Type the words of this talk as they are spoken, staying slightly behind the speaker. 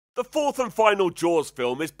The fourth and final Jaws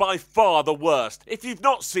film is by far the worst. If you've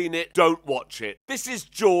not seen it, don't watch it. This is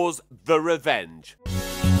Jaws: The Revenge.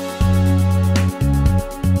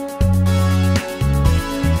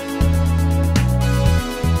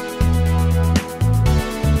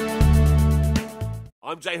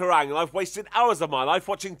 I'm Jay Harangue and I've wasted hours of my life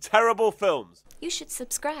watching terrible films. You should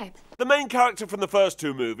subscribe. The main character from the first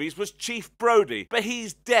two movies was Chief Brody, but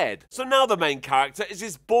he's dead. So now the main character is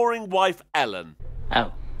his boring wife, Ellen.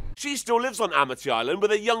 Oh. She still lives on Amity Island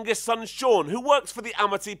with her youngest son, Sean, who works for the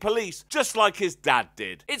Amity police, just like his dad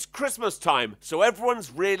did. It's Christmas time, so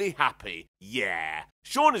everyone's really happy. Yeah.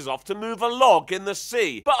 Sean is off to move a log in the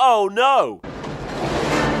sea, but oh no!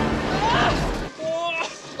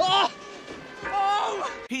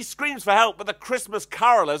 He screams for help, but the Christmas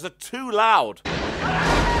carolers are too loud.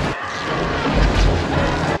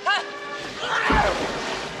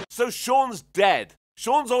 So Sean's dead.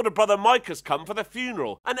 Sean's older brother Mike has come for the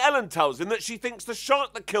funeral, and Ellen tells him that she thinks the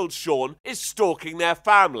shark that killed Sean is stalking their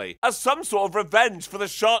family, as some sort of revenge for the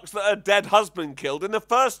sharks that her dead husband killed in the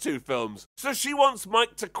first two films. So she wants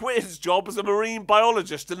Mike to quit his job as a marine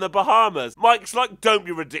biologist in the Bahamas. Mike's like, don't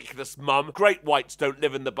be ridiculous, Mum. Great whites don't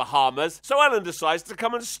live in the Bahamas. So Ellen decides to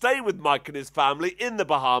come and stay with Mike and his family in the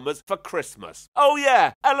Bahamas for Christmas. Oh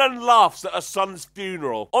yeah, Ellen laughs at her son's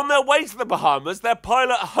funeral. On their way to the Bahamas, their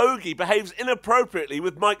pilot Hoagie behaves inappropriately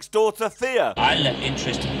with Mike's daughter Thea. I let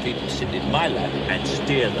interesting people sit in my lap and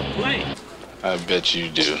steer the plane. I bet you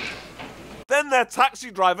do. Then their taxi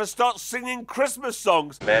driver starts singing Christmas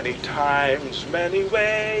songs. Many times, many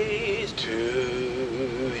ways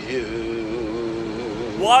to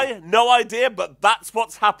you. Why? No idea, but that's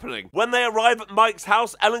what's happening. When they arrive at Mike's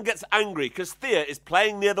house, Ellen gets angry because Thea is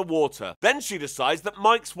playing near the water. Then she decides that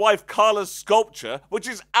Mike's wife Carla's sculpture, which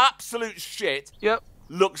is absolute shit,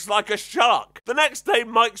 looks like a shark. The next day,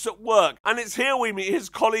 Mike's at work, and it's here we meet his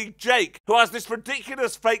colleague Jake, who has this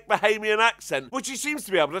ridiculous fake Bahamian accent, which he seems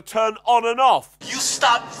to be able to turn on and off. You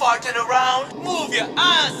stop farting around, move your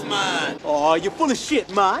ass, man! Oh, you're full of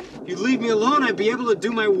shit, man. If you leave me alone, I'd be able to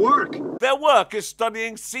do my work. Their work is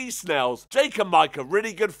studying sea snails. Jake and Mike are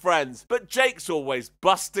really good friends, but Jake's always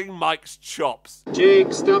busting Mike's chops.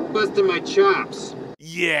 Jake, stop busting my chops.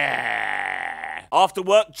 Yeah. After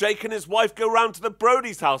work, Jake and his wife go round to the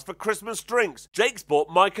Brody's house for Christmas drinks. Jake's bought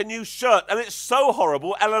Mike a new shirt, and it's so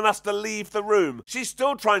horrible, Ellen has to leave the room. She's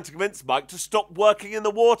still trying to convince Mike to stop working in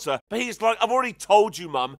the water, but he's like, I've already told you,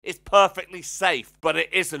 Mum, it's perfectly safe. But it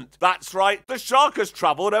isn't. That's right, the shark has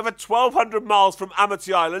travelled over 1,200 miles from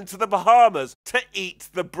Amity Island to the Bahamas to eat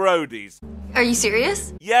the Brodies. Are you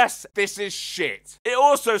serious? Yes, this is shit. It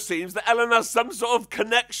also seems that Ellen has some sort of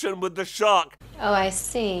connection with the shark. Oh, I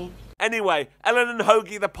see. Anyway, Ellen and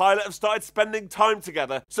Hoagie the pilot have started spending time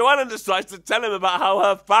together, so Ellen decides to tell him about how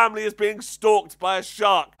her family is being stalked by a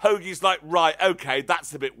shark. Hoagie's like, right, okay,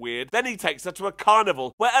 that's a bit weird. Then he takes her to a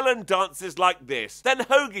carnival, where Ellen dances like this. Then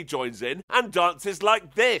Hoagie joins in and dances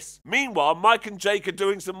like this. Meanwhile, Mike and Jake are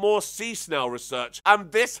doing some more sea snail research,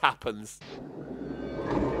 and this happens.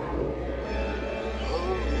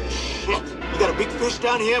 Shit, you got a big fish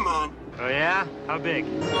down here, man. Oh yeah? How big?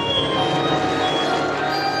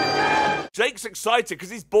 Jake's excited because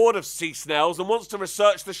he's bored of sea snails and wants to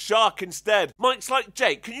research the shark instead. Mike's like,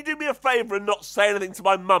 Jake, can you do me a favour and not say anything to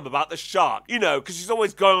my mum about the shark? You know, because she's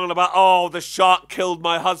always going on about, oh, the shark killed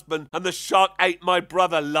my husband and the shark ate my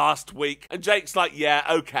brother last week. And Jake's like, yeah,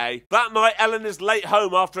 okay. That night, Ellen is late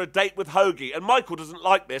home after a date with Hoagie, and Michael doesn't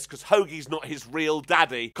like this because Hoagie's not his real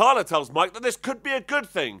daddy. Carla tells Mike that this could be a good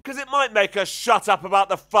thing because it might make her shut up about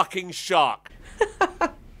the fucking shark.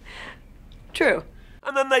 True.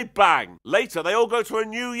 And then they bang. Later, they all go to a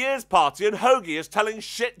New Year's party and Hoagie is telling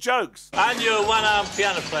shit jokes. I knew a one-armed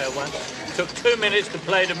piano player once. Took 2 minutes to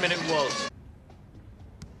play the minute waltz.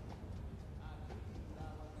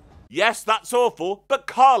 Yes, that's awful, but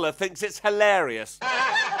Carla thinks it's hilarious.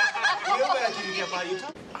 Alright.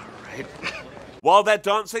 While they're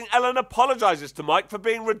dancing, Ellen apologizes to Mike for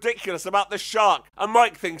being ridiculous about the shark, and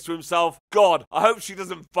Mike thinks to himself, God, I hope she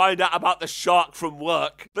doesn't find out about the shark from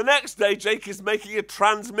work. The next day, Jake is making a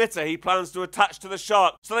transmitter he plans to attach to the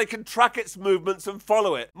shark so they can track its movements and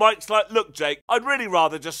follow it. Mike's like, look, Jake, I'd really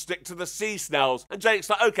rather just stick to the sea snails. And Jake's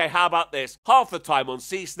like, okay, how about this? Half the time on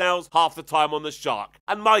sea snails, half the time on the shark.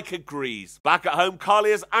 And Mike agrees. Back at home, Carly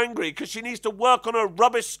is angry because she needs to work on her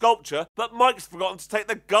rubbish sculpture, but Mike's forgotten to take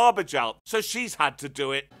the garbage out, so she's had to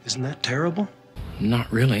do it. Isn't that terrible? Not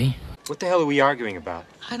really. What the hell are we arguing about?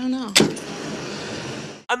 I don't know.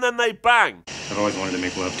 And then they bang. I've always wanted to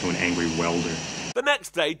make love to an angry welder. The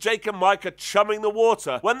next day, Jake and Mike are chumming the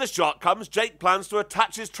water. When the shark comes, Jake plans to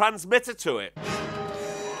attach his transmitter to it.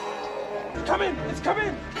 It's coming! It's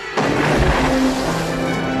coming!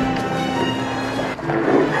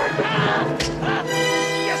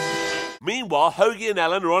 Meanwhile, Hoagie and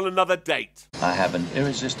Ellen are on another date. I have an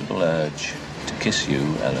irresistible urge to kiss you,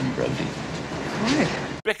 Ellen Brody. Why?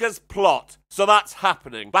 Because plot. So that's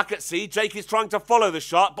happening. Back at sea, Jake is trying to follow the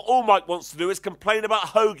shark, but all Mike wants to do is complain about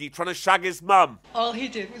Hoagie trying to shag his mum. All he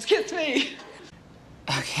did was kiss me.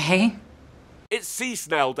 Okay. It's sea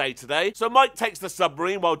snail day today, so Mike takes the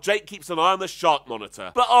submarine while Jake keeps an eye on the shark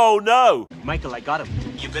monitor. But oh no! Michael, I got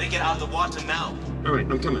him. You better get out of the water now. All right,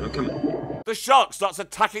 I'm coming. The shark starts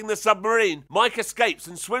attacking the submarine. Mike escapes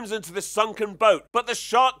and swims into the sunken boat, but the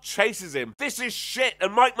shark chases him. This is shit,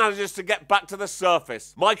 and Mike manages to get back to the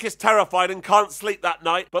surface. Mike is terrified and can't sleep that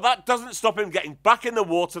night, but that doesn't stop him getting back in the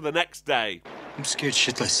water the next day. I'm scared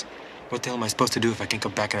shitless. What the hell am I supposed to do if I can't go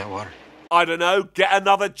back in that water? I don't know, get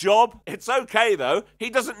another job? It's okay though. He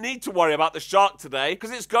doesn't need to worry about the shark today, because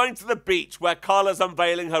it's going to the beach where Carla's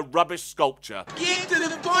unveiling her rubbish sculpture. Get to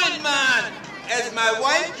the point, man. As my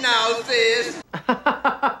wife now says.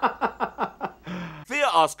 Thea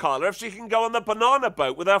asks Carla if she can go on the banana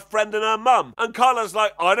boat with her friend and her mum, and Carla's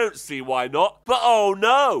like, I don't see why not. But oh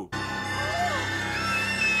no!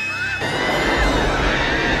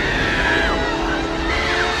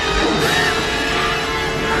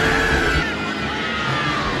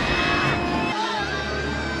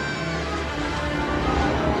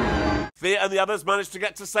 Thea and the others manage to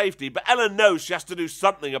get to safety, but Ellen knows she has to do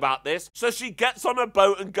something about this, so she gets on a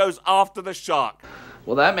boat and goes after the shark.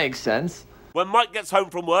 Well, that makes sense. When Mike gets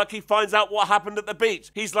home from work, he finds out what happened at the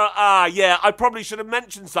beach. He's like, yeah, I probably should have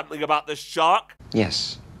mentioned something about this shark.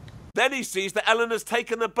 Yes. Then he sees that Ellen has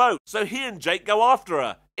taken the boat, so he and Jake go after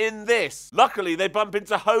her. In this. Luckily, they bump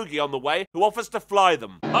into Hoagie on the way, who offers to fly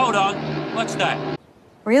them. Hold on. What's that?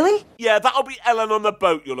 Really? Yeah, that'll be Ellen on the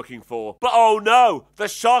boat you're looking for. But oh no, the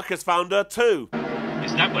shark has found her too.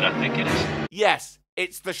 Is that what I think it is? Yes,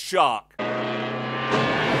 it's the shark.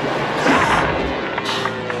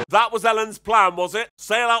 That was Ellen's plan, was it?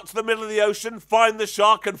 Sail out to the middle of the ocean, find the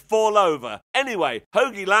shark and fall over. Anyway,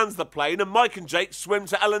 Hoagie lands the plane and Mike and Jake swim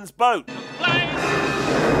to Ellen's boat. Plane!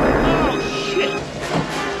 Oh, shit!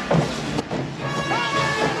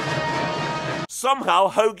 Somehow,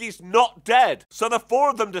 Hoagie's not dead. So the four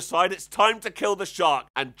of them decide it's time to kill the shark,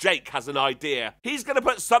 and Jake has an idea. He's going to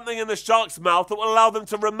put something in the shark's mouth that will allow them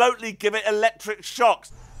to remotely give it electric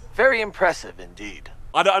shocks. Very impressive indeed.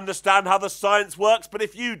 I don't understand how the science works, but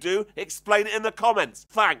if you do, explain it in the comments.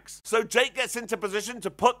 Thanks. So Jake gets into position to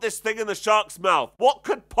put this thing in the shark's mouth. What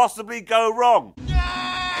could possibly go wrong?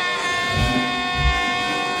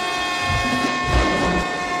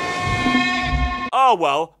 Oh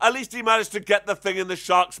well, at least he managed to get the thing in the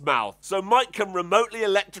shark's mouth, so Mike can remotely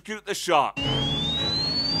electrocute the shark.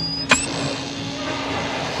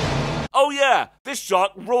 Oh yeah, this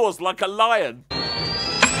shark roars like a lion.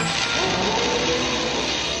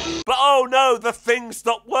 But oh no, the thing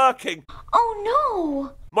stopped working.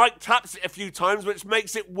 Oh no! Mike taps it a few times, which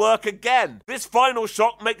makes it work again. This final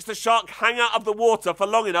shock makes the shark hang out of the water for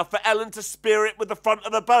long enough for Ellen to spear it with the front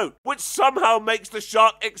of the boat, which somehow makes the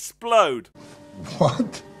shark explode.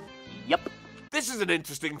 What? Yep. This is an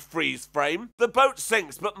interesting freeze frame. The boat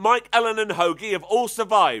sinks, but Mike, Ellen, and Hoagie have all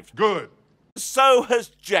survived. Good. So has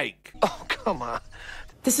Jake. Oh, come on.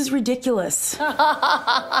 This is ridiculous.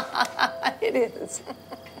 It is.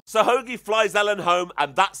 So Hoagie flies Ellen home,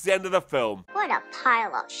 and that's the end of the film. What a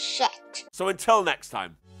pile of shit. So until next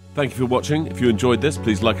time. Thank you for watching. If you enjoyed this,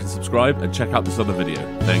 please like and subscribe, and check out this other video.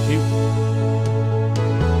 Thank you.